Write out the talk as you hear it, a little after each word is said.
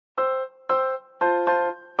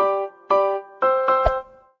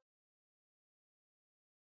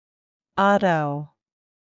auto,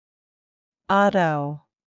 auto,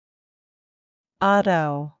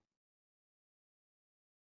 auto.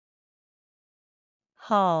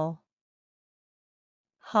 Hull,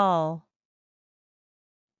 hull,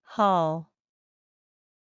 hull.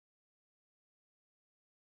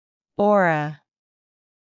 Aura,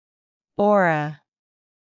 aura,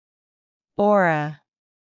 aura.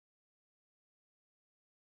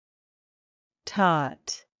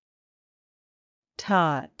 Taught,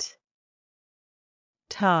 taught,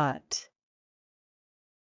 taught.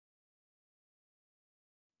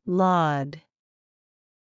 Laud,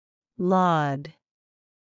 laud,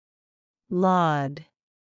 laud.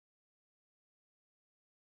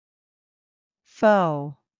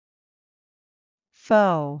 Foe,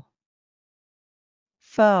 foe,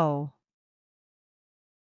 foe.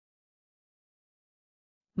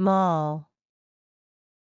 Mall,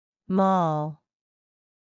 mall,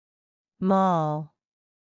 mall.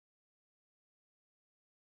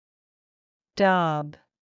 Daub,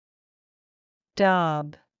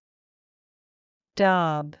 daub,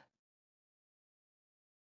 daub.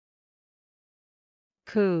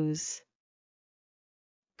 Coos,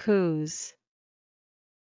 coos,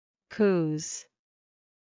 coos.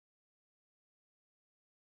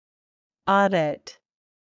 Audit,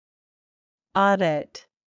 audit,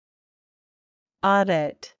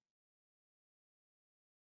 audit.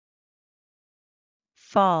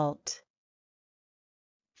 Fault,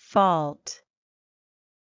 fault,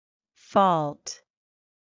 fault.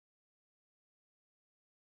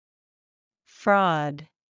 Fraud,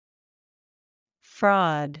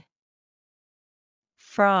 fraud,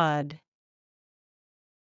 fraud.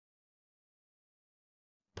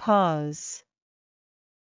 Pause,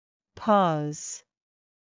 pause,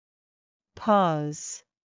 pause.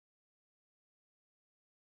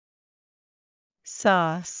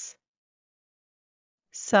 Sauce,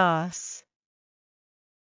 sauce,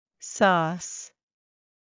 sauce.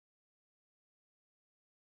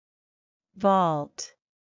 Vault,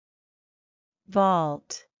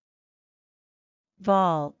 vault,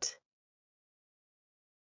 vault.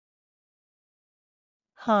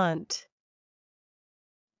 Haunt,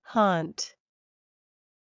 haunt,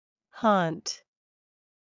 haunt.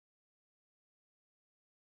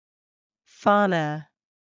 Fauna,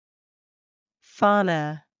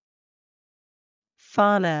 fauna,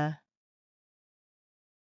 fauna.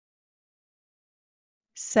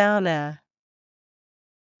 Sauna,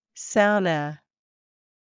 sauna,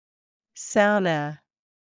 sauna.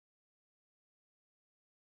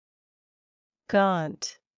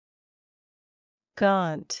 Gaunt,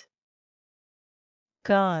 gaunt,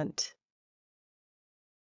 gaunt.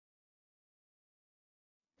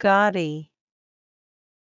 Gaudy,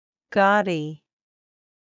 gaudy,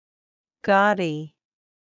 gaudy.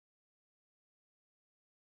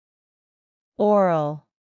 Oral,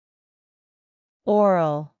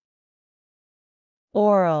 oral,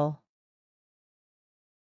 oral.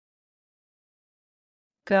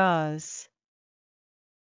 Gauze,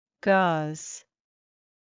 gauze,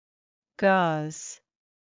 gauze.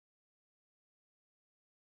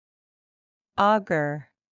 Auger,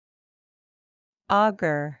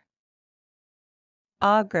 auger,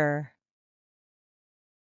 auger.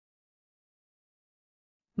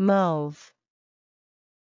 Mauve,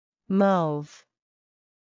 mauve,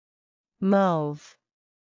 mauve.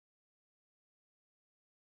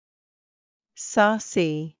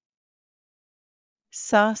 Saucy,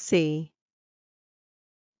 saucy,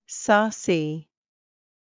 saucy.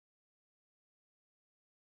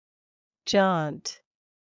 Jaunt,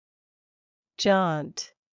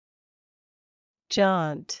 jaunt,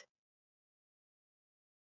 jaunt.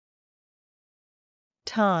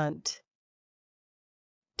 Taunt,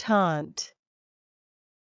 taunt,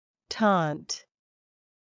 taunt.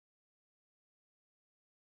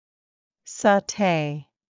 Sauté,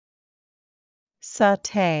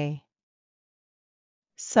 sauté,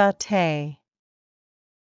 sauté.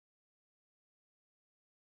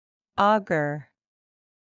 Auger,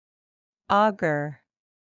 auger,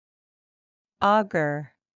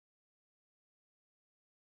 auger.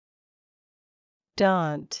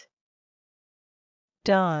 Daunt,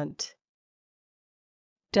 daunt,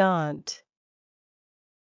 daunt.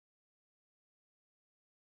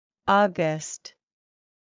 August,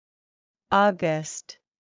 August,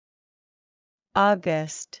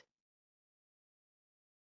 August.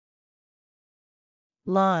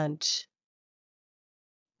 Launch,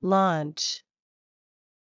 launch,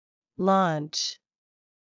 launch.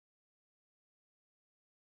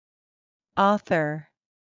 Author,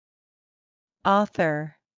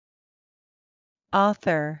 author,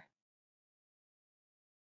 author.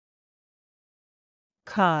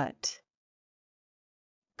 Caught,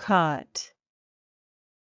 caught,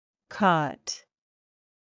 caught,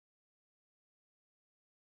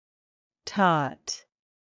 taught,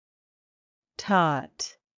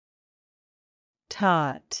 taught,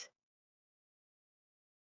 taught,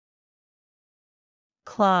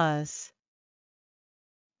 clause,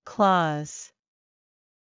 clause,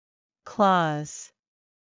 clause,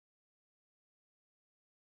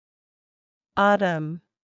 autumn,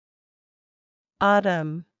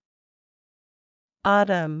 autumn,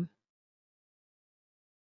 autumn,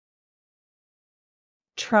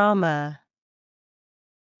 trauma,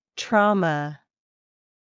 trauma,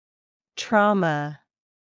 trauma,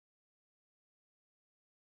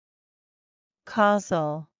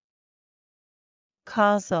 causal,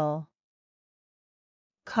 causal,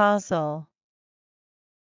 causal,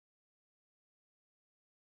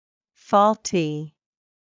 faulty,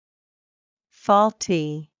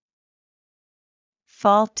 faulty,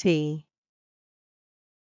 faulty,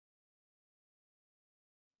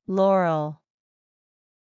 laurel,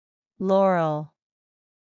 laurel,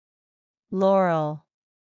 laurel,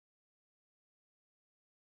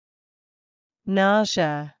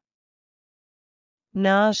 nausea,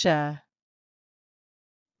 nausea,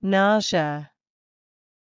 nausea,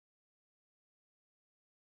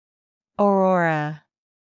 aurora,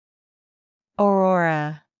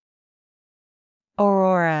 aurora,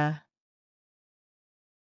 aurora,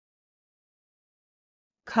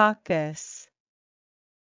 caucus,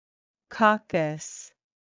 caucus,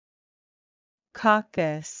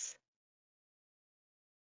 caucus,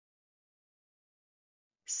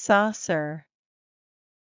 saucer,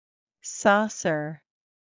 saucer,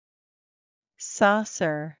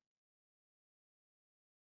 saucer,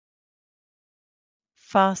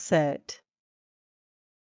 faucet,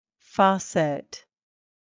 faucet,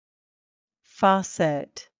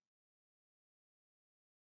 faucet,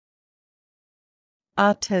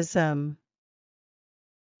 autism,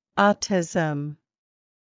 autism,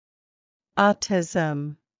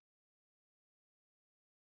 autism,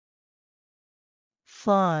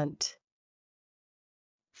 flaunt,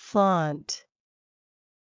 flaunt,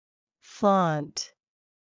 flaunt,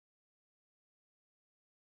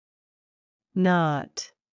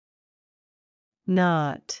 not,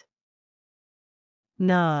 not,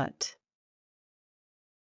 not,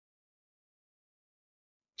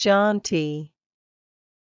 jaunty,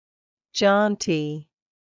 jaunty,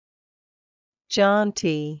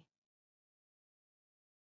 jaunty,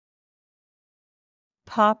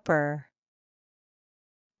 pauper,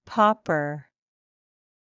 pauper,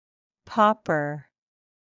 pauper,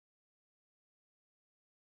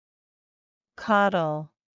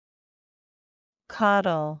 coddle,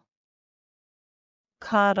 coddle,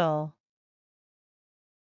 coddle,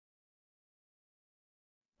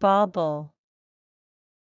 bauble,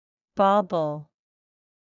 bauble,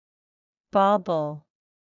 bauble,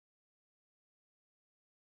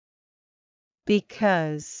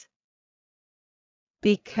 because,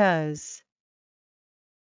 because,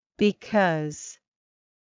 because,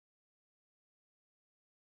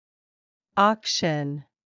 auction,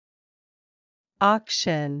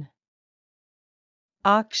 auction,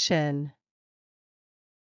 auction,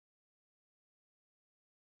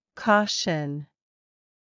 caution,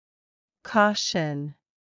 caution,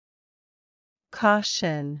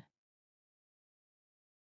 caution,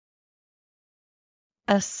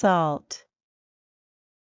 assault,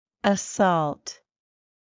 assault,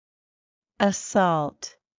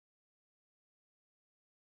 assault,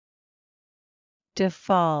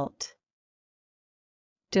 default,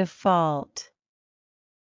 default,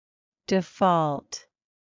 default,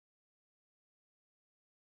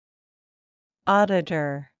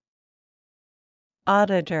 auditor,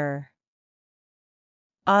 auditor,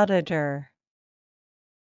 auditor,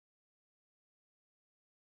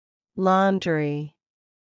 laundry,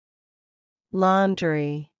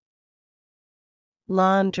 laundry,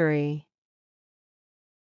 laundry,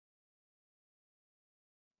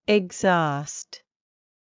 exhaust,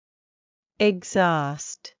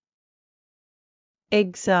 exhaust,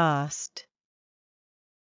 exhaust,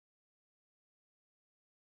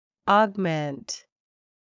 augment,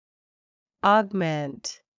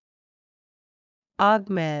 augment,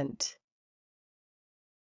 augment,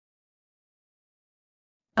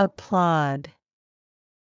 applaud,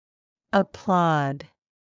 applaud,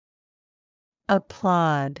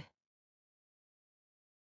 applaud,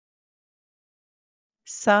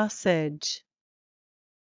 sausage,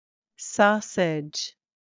 sausage,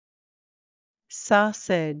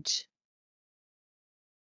 sausage,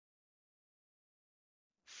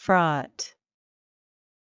 fraught,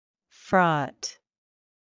 fraught,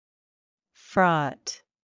 fraught,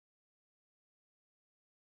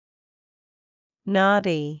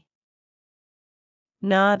 naughty,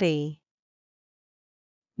 naughty,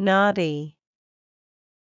 naughty.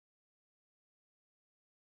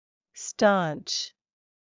 Staunch,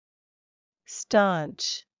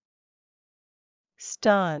 staunch,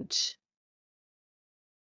 staunch.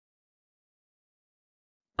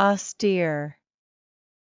 Austere,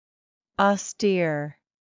 austere,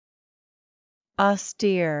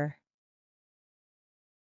 austere.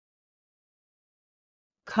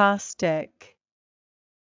 Caustic,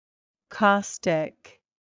 caustic,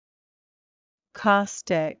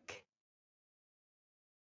 caustic.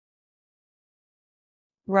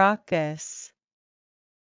 Raucous,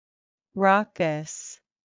 raucous,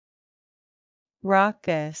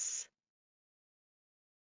 raucous.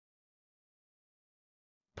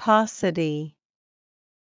 Paucity,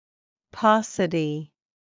 paucity,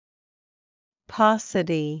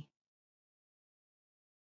 paucity.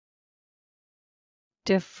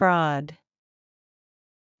 Defraud,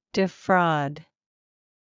 defraud,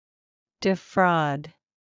 defraud.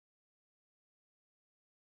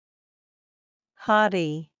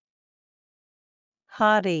 Haughty,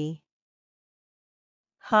 haughty,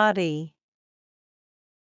 haughty.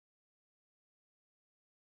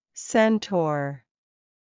 Centaur,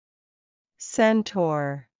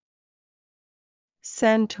 centaur,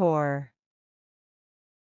 centaur.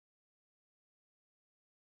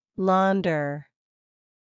 Launder,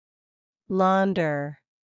 launder,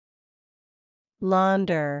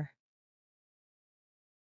 launder.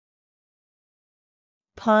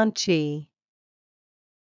 Paunchy,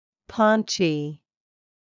 paunchy,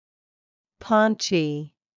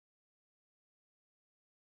 paunchy.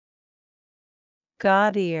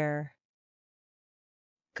 Gaudier,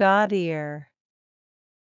 gaudier,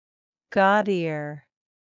 gaudier.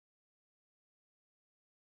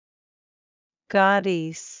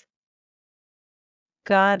 Gaudies,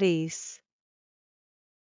 gaudies,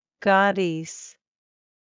 gaudies.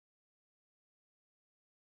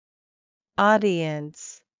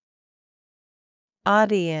 Audience,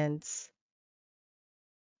 audience,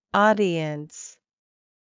 audience.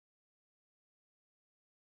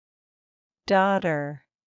 Daughter,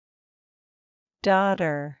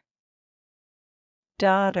 daughter,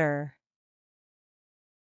 daughter.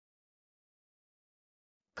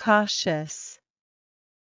 Cautious,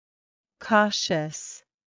 cautious,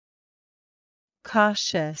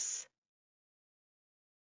 cautious.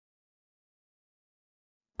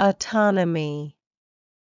 Autonomy,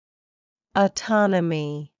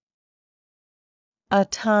 autonomy,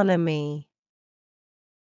 autonomy.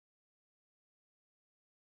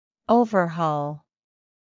 Overhaul,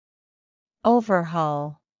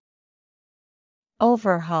 overhaul,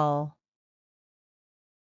 overhaul.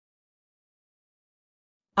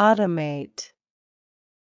 Automate,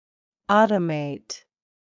 automate,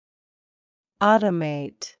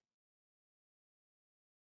 automate.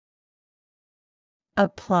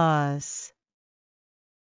 Applause,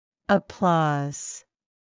 applause,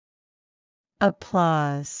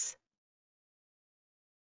 applause.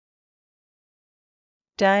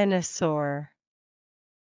 Dinosaur,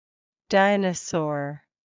 dinosaur,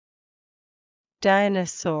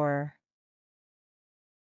 dinosaur.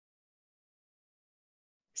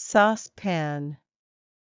 Saucepan,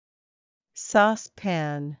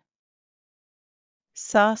 saucepan,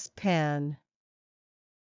 saucepan.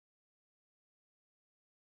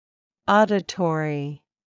 Auditory,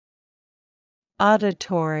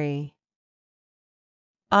 auditory,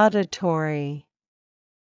 auditory.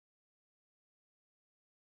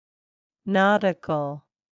 Nautical,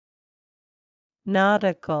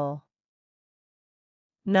 nautical,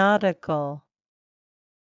 nautical.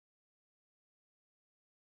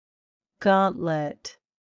 Gauntlet,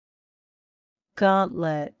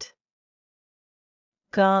 gauntlet,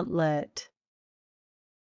 gauntlet.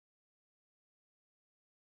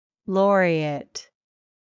 Laureate,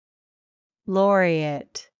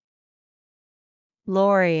 laureate,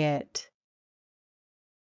 laureate.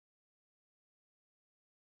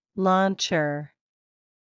 Launcher,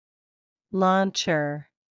 launcher,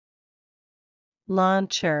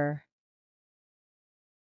 launcher.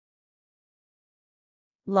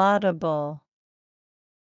 Laudable,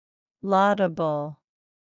 laudable,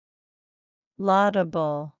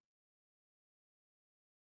 laudable.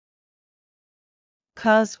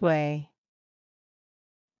 Causeway,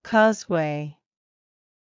 causeway,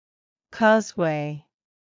 causeway.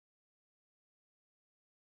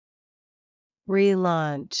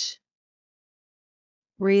 Relaunch,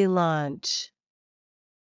 relaunch,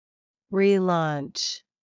 relaunch.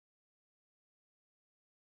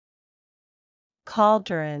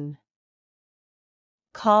 Cauldron,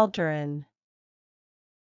 cauldron,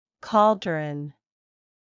 cauldron,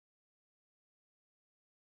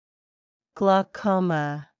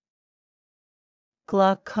 glaucoma,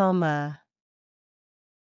 glaucoma,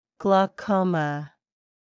 glaucoma,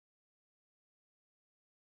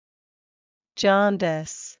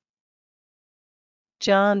 jaundice,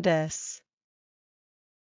 jaundice,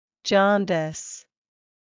 jaundice,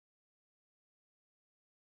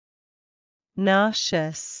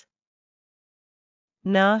 nauseous,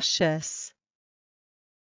 nauseous,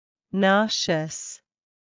 nauseous,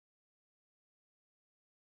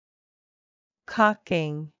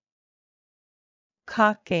 cocking,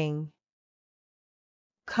 cocking,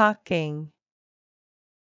 cocking,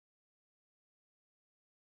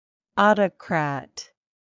 autocrat,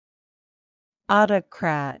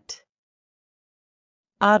 autocrat,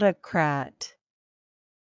 autocrat,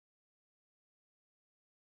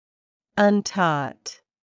 untaught,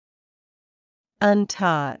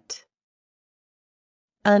 untaught,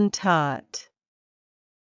 untaught,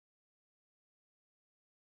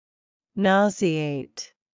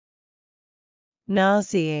 nauseate,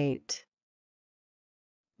 nauseate,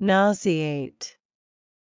 nauseate,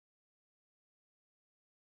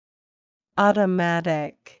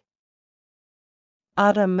 automatic,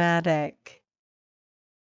 automatic,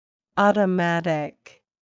 automatic,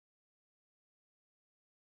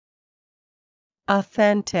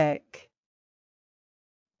 authentic,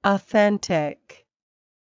 authentic,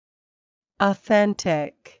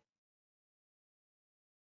 authentic,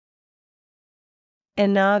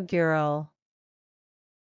 inaugural,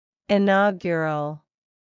 inaugural,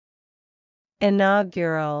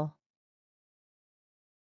 inaugural,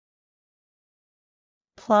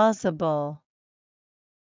 plausible,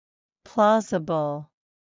 plausible,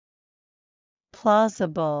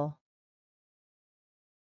 plausible,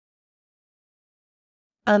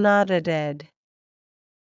 unaudited,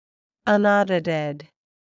 unaudited,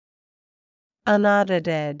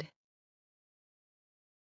 unaudited,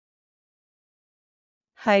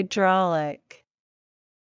 hydraulic,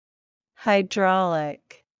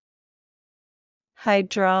 hydraulic,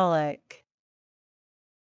 hydraulic,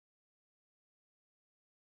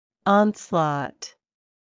 onslaught,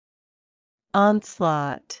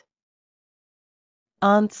 onslaught,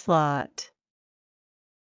 onslaught,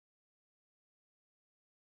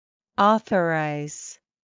 authorize,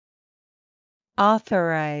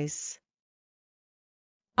 authorize,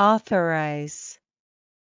 authorize,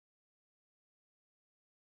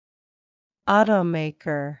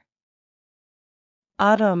 automaker,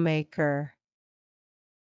 automaker,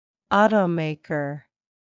 automaker,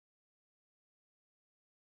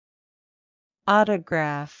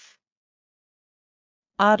 autograph,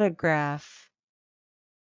 autograph,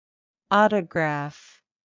 autograph,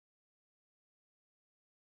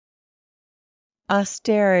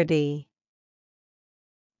 austerity,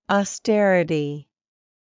 austerity,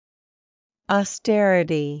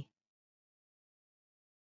 austerity,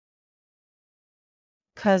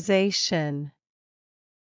 causation,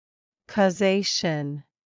 causation,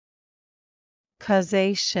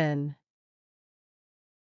 causation,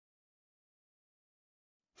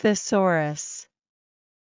 thesaurus,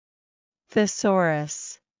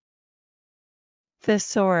 thesaurus,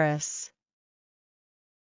 thesaurus,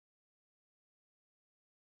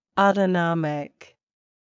 autonomic,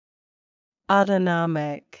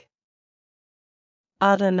 autonomic,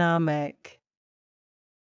 autonomic,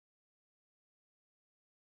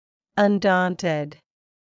 undaunted,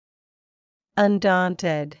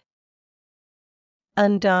 undaunted,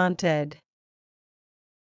 undaunted,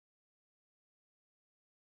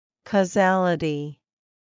 causality,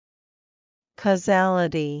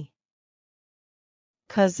 causality,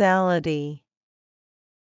 causality,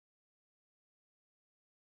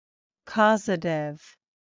 causative,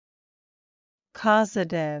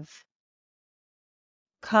 causative,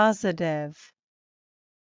 causative,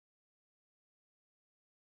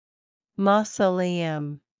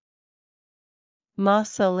 mausoleum,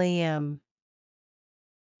 mausoleum,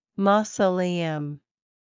 mausoleum,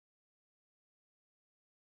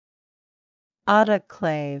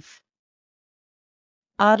 autoclave,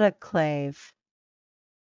 autoclave,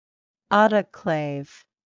 autoclave,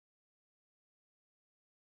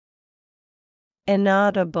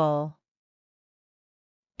 inaudible,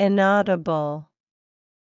 inaudible,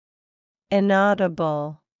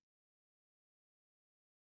 inaudible,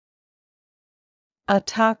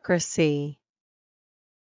 autocracy,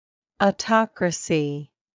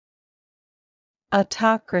 autocracy,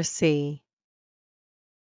 autocracy,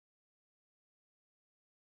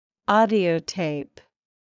 audiotape,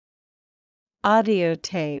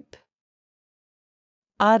 audiotape,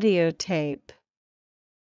 audiotape,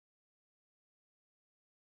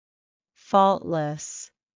 faultless,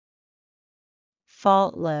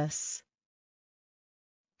 faultless,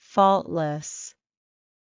 faultless,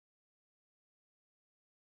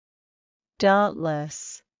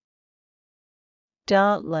 dauntless,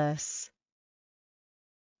 dauntless,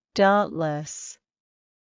 dauntless,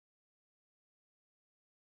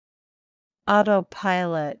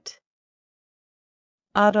 autopilot,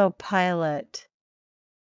 autopilot,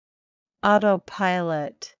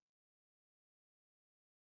 autopilot,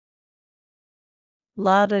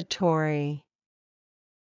 laudatory,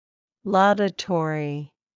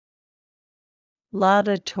 laudatory,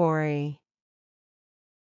 laudatory,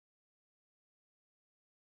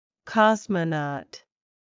 cosmonaut,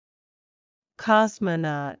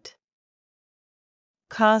 cosmonaut,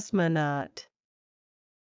 cosmonaut,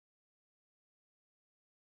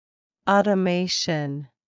 automation,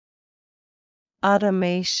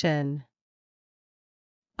 automation,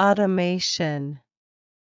 automation,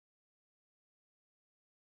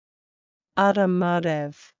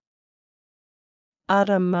 automotive,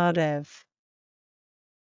 automotive,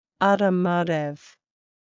 automotive,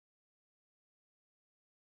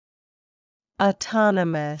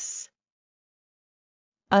 autonomous,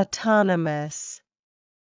 autonomous,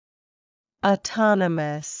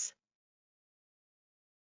 autonomous,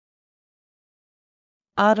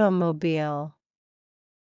 automobile,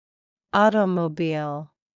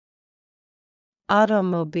 automobile,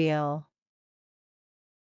 automobile,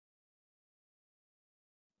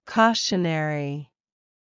 cautionary,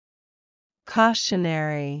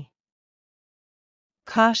 cautionary,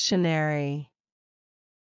 cautionary,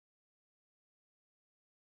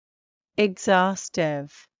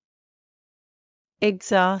 exhaustive,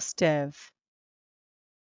 exhaustive,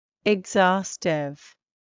 exhaustive,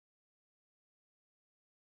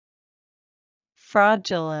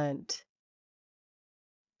 fraudulent,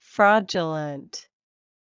 fraudulent,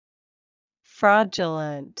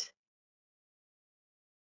 fraudulent,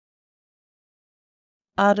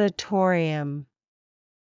 auditorium,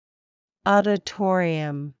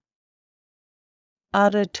 auditorium,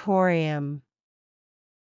 auditorium,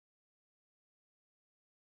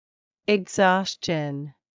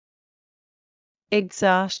 exhaustion,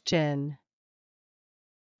 exhaustion,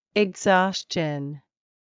 exhaustion,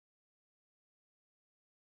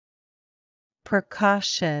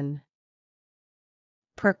 precaution,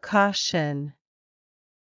 precaution,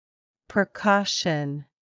 precaution,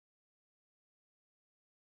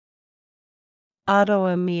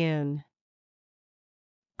 autoimmune,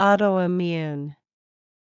 autoimmune,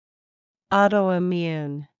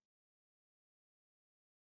 autoimmune,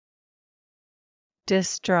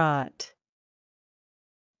 distraught,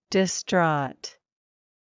 distraught,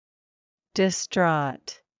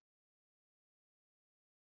 distraught,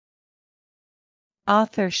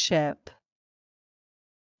 authorship,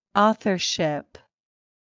 authorship,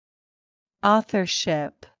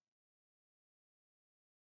 authorship,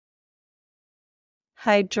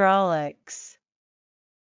 hydraulics,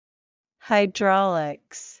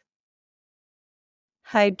 hydraulics,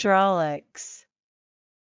 hydraulics,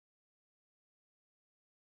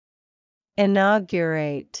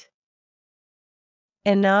 inaugurate,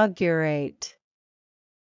 inaugurate,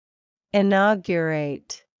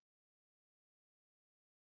 inaugurate,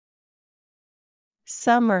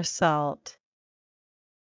 somersault,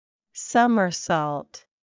 somersault,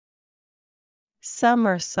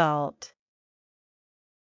 somersault,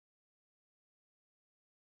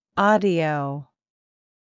 audio,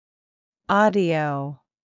 audio,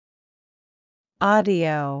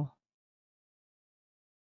 audio,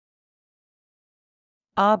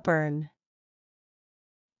 auburn,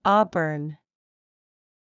 auburn,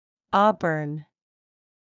 auburn,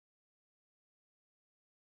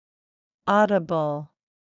 audible,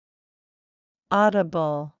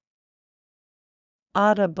 audible,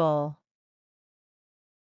 audible,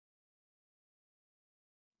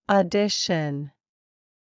 addition,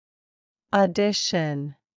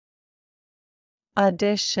 addition,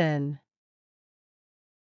 addition,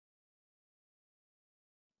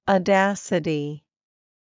 audacity,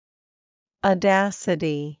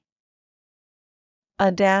 audacity,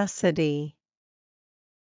 audacity,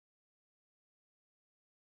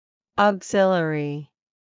 auxiliary,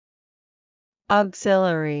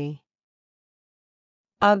 auxiliary,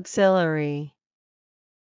 auxiliary,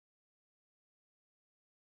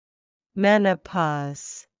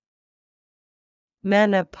 menopause,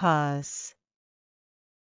 menopause,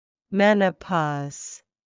 menopause,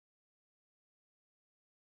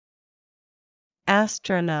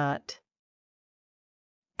 astronaut,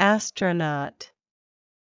 astronaut,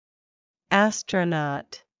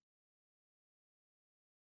 astronaut,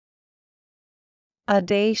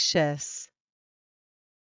 audacious,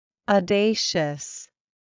 audacious,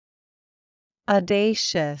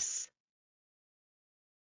 audacious.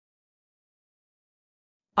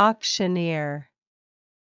 Auctioneer,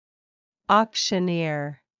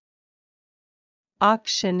 auctioneer,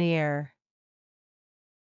 auctioneer.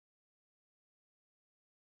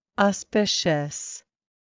 Auspicious,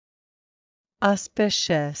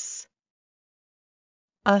 auspicious,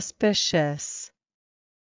 auspicious.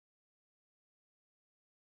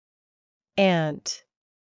 Ant,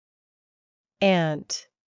 ant,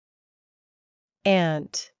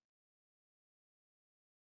 ant.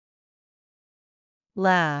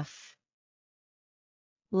 Laugh,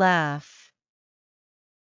 laugh,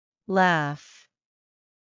 laugh.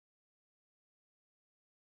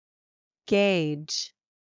 Gauge,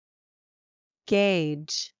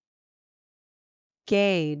 gauge,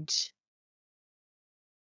 gauge.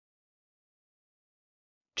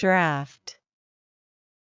 Draft,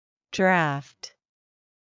 draft,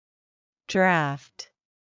 draft.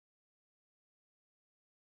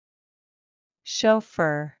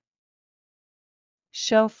 Chauffeur,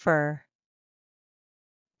 chauffeur,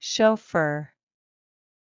 chauffeur.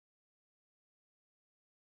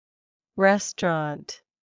 Restaurant,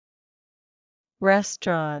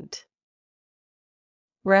 restaurant,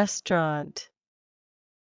 restaurant.